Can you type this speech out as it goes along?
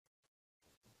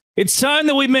It's time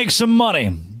that we make some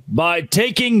money by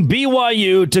taking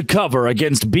BYU to cover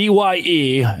against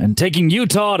BYE and taking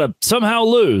Utah to somehow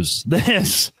lose.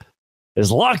 This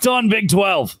is Locked On Big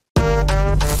 12.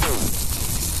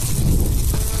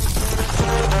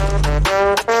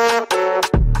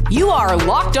 You are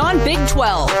Locked On Big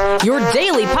 12, your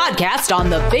daily podcast on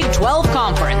the Big 12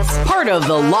 Conference. Part of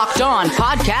the Locked On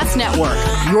Podcast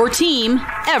Network, your team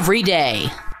every day.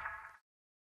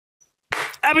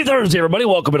 Happy Thursday, everybody.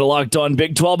 Welcome to Locked On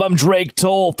Big 12. I'm Drake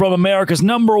Toll from America's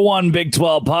 #1 Big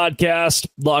 12 podcast,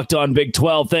 Locked On Big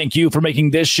 12. Thank you for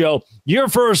making this show your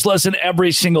first listen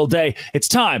every single day. It's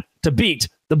time to beat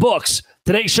the books.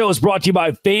 Today's show is brought to you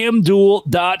by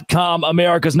FanDuel.com,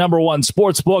 America's #1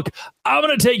 sportsbook. I'm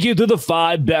going to take you through the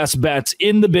 5 best bets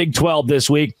in the Big 12 this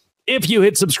week. If you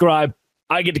hit subscribe,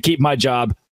 I get to keep my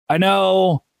job. I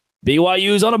know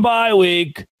BYU's on a bye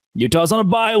week. Utah's on a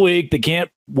bye week. They can't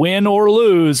win or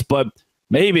lose, but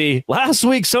maybe last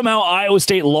week somehow Iowa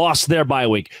State lost their bye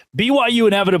week. BYU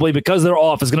inevitably, because they're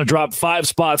off, is going to drop 5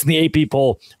 spots in the AP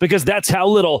poll because that's how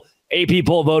little AP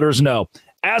poll voters know.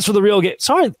 As for the real game,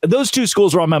 sorry, those 2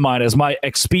 schools are on my mind as my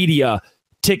Expedia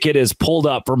ticket is pulled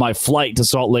up for my flight to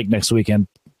Salt Lake next weekend.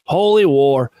 Holy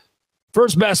war.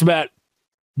 First best bet.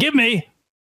 Give me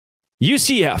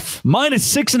UCF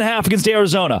 -6.5 against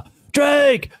Arizona.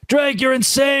 Drake, you're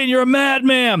insane. You're a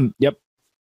madman. Yep.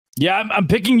 Yeah, I'm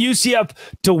picking UCF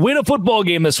to win a football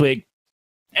game this week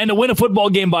and to win a football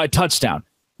game by a touchdown.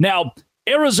 Now,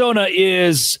 Arizona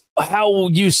is, how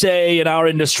you say in our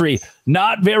industry,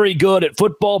 not very good at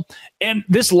football. And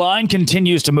this line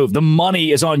continues to move. The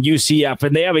money is on UCF,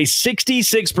 and they have a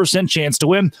 66% chance to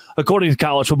win, according to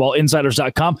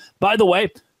collegefootballinsiders.com. By the way,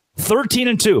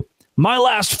 13-2. My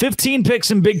last 15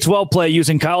 picks in Big 12 play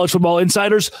using College Football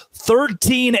Insiders,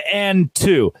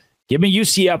 13-2. Give me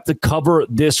UCF to cover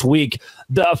this week.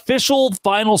 The official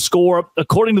final score,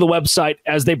 according to the website,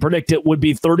 as they predict it, would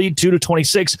be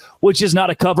 32-26, which is not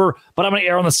a cover, but I'm going to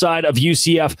err on the side of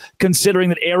UCF, considering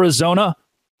that Arizona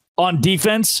on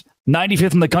defense,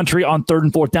 95th in the country on 3rd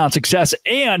and 4th down success.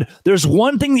 And there's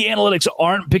one thing the analytics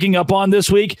aren't picking up on this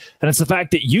week, and it's the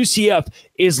fact that UCF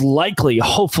is likely,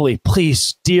 hopefully,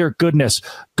 please, dear goodness,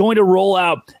 going to roll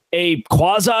out a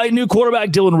quasi-new quarterback.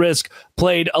 Dylan Risk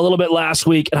played a little bit last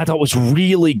week, and I thought was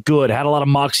really good. Had a lot of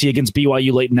moxie against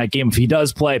BYU late in that game if he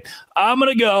does play. I'm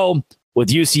going to go with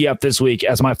UCF this week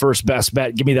as my first best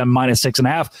bet. Give me them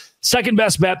 -6.5. Second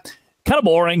best bet, kind of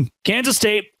boring. Kansas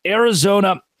State,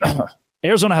 Arizona.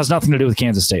 Arizona has nothing to do with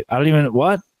Kansas State. I don't even,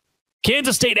 what?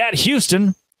 Kansas State at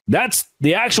Houston. That's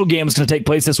the actual game that's going to take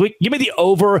place this week. Give me the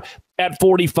over at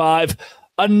 45.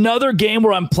 Another game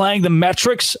where I'm playing the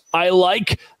metrics. I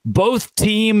like both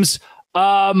teams.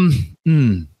 I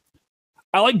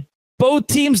like both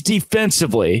teams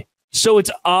defensively. So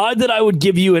it's odd that I would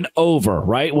give you an over,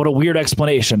 right? What a weird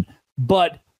explanation.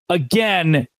 But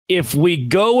again, if we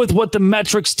go with what the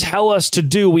metrics tell us to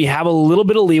do, we have a little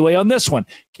bit of leeway on this one.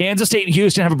 Kansas State and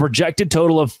Houston have a projected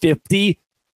total of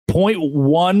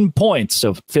 50.1 points.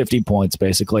 So 50 points,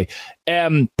 basically.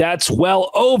 And that's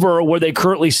well over where they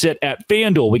currently sit at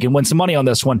FanDuel. We can win some money on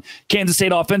this one. Kansas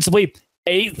State offensively,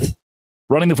 8th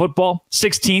running the football,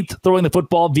 16th throwing the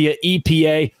football via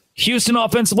EPA. Houston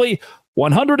offensively,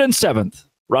 107th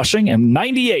rushing and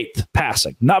 98th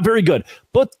passing. Not very good,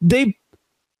 but they've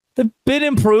been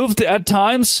improved at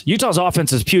times. Utah's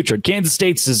offense is putrid. Kansas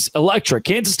State's is electric.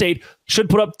 Kansas State should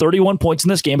put up 31 points in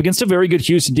this game against a very good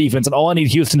Houston defense, and all I need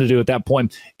Houston to do at that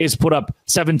point is put up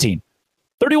 17.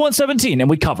 31-17, and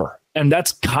we cover. And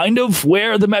that's kind of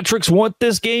where the metrics want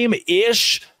this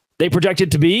game-ish. They project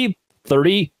it to be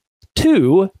 32-18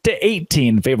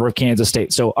 in favor of Kansas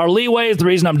State. So our leeway is the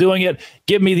reason I'm doing it.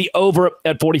 Give me the over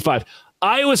at 45.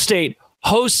 Iowa State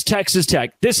hosts Texas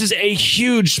Tech. This is a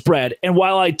huge spread. And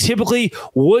while I typically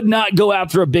would not go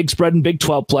after a big spread in Big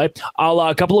 12 play,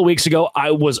 a couple of weeks ago, I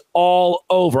was all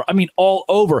over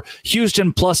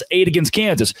Houston +8 against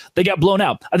Kansas. They got blown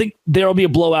out. I think there will be a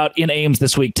blowout in Ames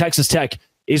this week. Texas Tech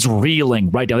is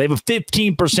reeling right now. They have a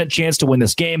 15% chance to win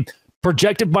this game.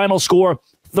 Projected final score,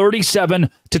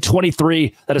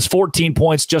 37-23. That is 14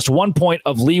 points, just 1 point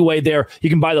of leeway there. You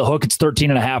can buy the hook. It's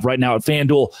 13.5 right now at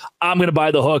FanDuel. I'm going to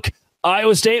buy the hook.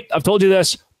 Iowa State, I've told you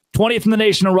this, 20th in the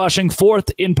nation in rushing,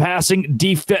 4th in passing,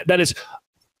 that is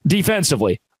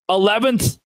defensively.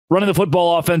 11th running the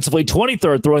football offensively,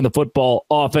 23rd throwing the football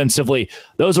offensively.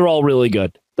 Those are all really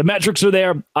good. The metrics are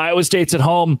there. Iowa State's at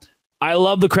home. I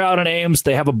love the crowd in Ames.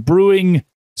 They have a brewing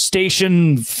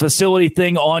station facility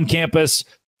thing on campus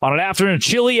on an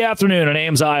chilly afternoon in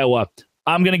Ames, Iowa.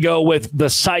 I'm going to go with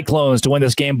the Cyclones to win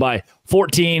this game by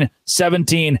 14,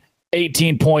 17,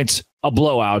 18 points, a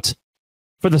blowout.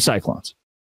 for the Cyclones.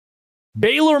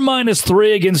 Baylor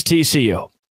 -3 against TCU.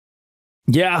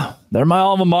 Yeah, they're my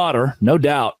alma mater, no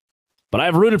doubt. But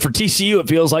I've rooted for TCU, it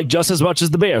feels like, just as much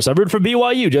as the Bears. I've rooted for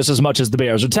BYU just as much as the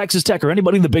Bears, or Texas Tech, or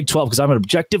anybody in the Big 12, because I'm an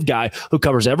objective guy who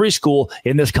covers every school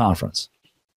in this conference.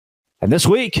 And this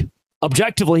week,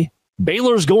 objectively,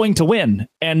 Baylor's going to win,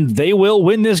 and they will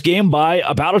win this game by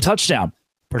about a touchdown.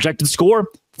 Projected score,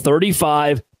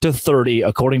 35-30,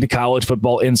 according to College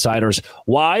Football Insiders.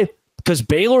 Why? Because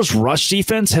Baylor's rush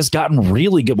defense has gotten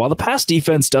really good. While the pass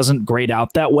defense doesn't grade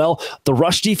out that well, the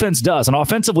rush defense does. And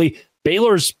offensively,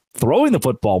 Baylor's throwing the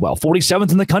football well.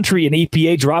 47th in the country in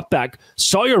EPA dropback.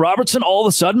 Sawyer Robertson, all of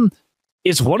a sudden,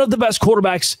 is one of the best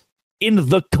quarterbacks in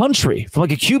the country. From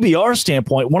like a QBR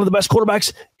standpoint, one of the best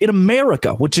quarterbacks in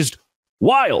America, which is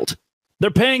wild.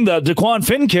 They're paying the DeQuan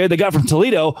Finn kid they got from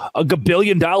Toledo $1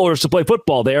 billion to play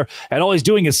football there, and all he's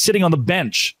doing is sitting on the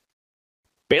bench.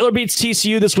 Baylor beats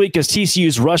TCU this week because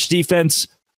TCU's rush defense,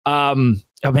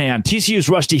 TCU's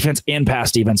rush defense and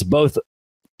pass defense, both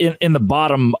in the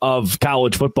bottom of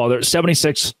college football. They're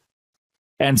 76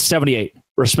 and 78,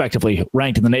 respectively,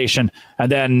 ranked in the nation.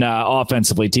 And then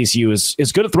offensively, TCU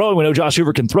is good at throwing. We know Josh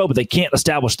Hoover can throw, but they can't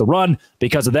establish the run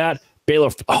because of that.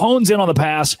 Baylor hones in on the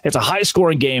pass. It's a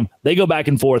high-scoring game. They go back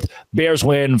and forth. Bears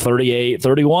win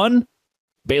 38-31.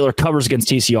 Baylor covers against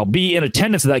TCU. I'll be in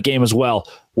attendance at that game as well,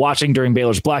 watching during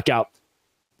Baylor's blackout.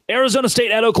 Arizona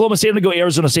State at Oklahoma State. I'm going to go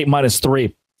Arizona State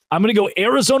 -3. I'm going to go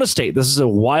Arizona State. This is a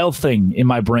wild thing in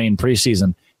my brain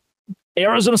preseason.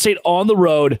 Arizona State on the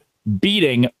road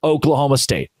beating Oklahoma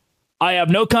State. I have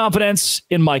no confidence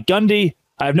in Mike Gundy.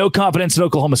 I have no confidence in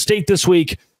Oklahoma State this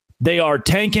week. They are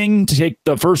tanking to take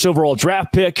the first overall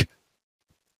draft pick.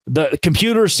 The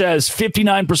computer says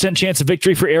 59% chance of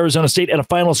victory for Arizona State at a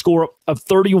final score of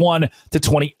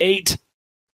 31-28.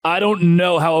 I don't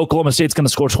know how Oklahoma State's going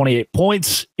to score 28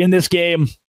 points in this game.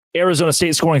 Arizona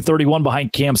State scoring 31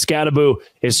 behind Cam Scadaboo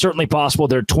is certainly possible.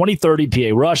 They're 23rd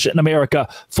EPA rush in America,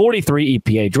 43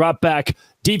 EPA drop back.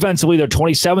 Defensively, they're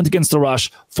 27th against the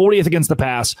rush, 40th against the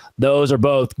pass. Those are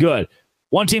both good.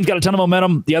 One team's got a ton of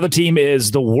momentum. The other team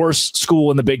is the worst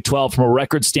school in the Big 12 from a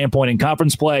record standpoint in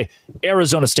conference play.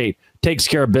 Arizona State takes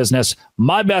care of business.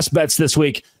 My best bets this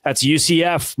week, that's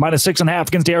UCF -6.5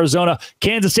 against Arizona.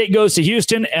 Kansas State goes to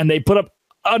Houston, and they put up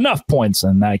enough points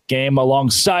in that game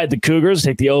alongside the Cougars.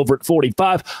 Take the over at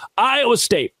 45. Iowa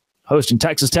State hosting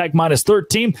Texas Tech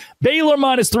 -13. Baylor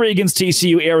 -3 against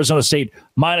TCU. Arizona State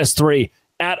 -3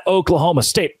 at Oklahoma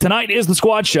State. Tonight is the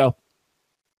Squad Show.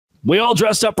 We all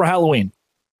dressed up for Halloween.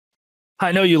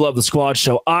 I know you love the Squad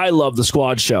Show. I love the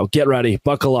Squad Show. Get ready.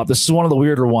 Buckle up. This is one of the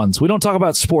weirder ones. We don't talk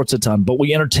about sports a ton, but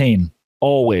we entertain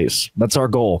always. That's our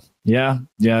goal. Yeah,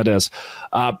 it is.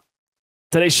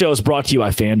 Today's show is brought to you by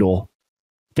FanDuel.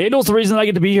 FanDuel's the reason I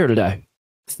get to be here today.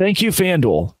 Thank you,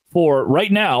 FanDuel, for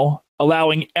right now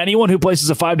allowing anyone who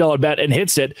places a $5 bet and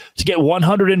hits it to get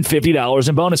 $150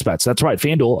 in bonus bets. That's right.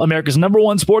 FanDuel, America's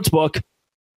 #1 sports book,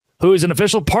 who is an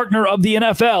official partner of the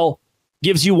NFL,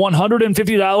 gives you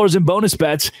 $150 in bonus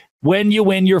bets when you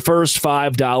win your first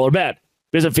 $5 bet.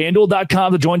 Visit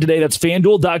FanDuel.com to join today. That's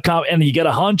FanDuel.com, and you get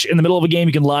a hunch in the middle of a game,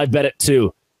 you can live bet it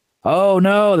too. Oh,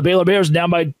 no, the Baylor Bears are down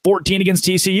by 14 against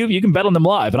TCU. You can bet on them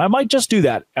live, and I might just do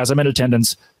that as I'm in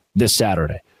attendance this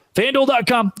Saturday.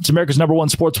 FanDuel.com, it's America's #1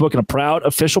 sportsbook and a proud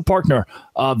official partner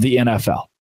of the NFL.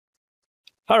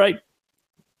 All right.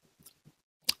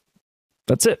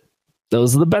 That's it.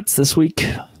 Those are the bets this week.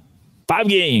 5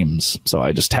 games. So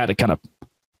I just had to kind of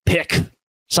pick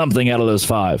something out of those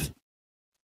 5.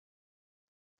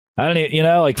 I don't even,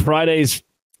 like Fridays,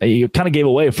 you kind of gave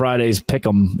away Fridays pick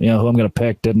 'em, who I'm going to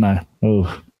pick, didn't I? Ooh.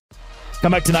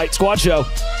 Come back tonight. Squad Show.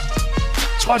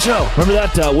 Squad Show. Remember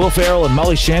that? Will Ferrell and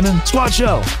Molly Shannon? Squad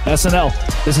Show. SNL.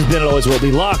 This has been, it always will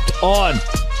be, Locked On.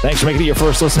 Thanks for making it your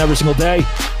first listen every single day.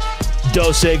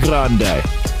 Dose Grande.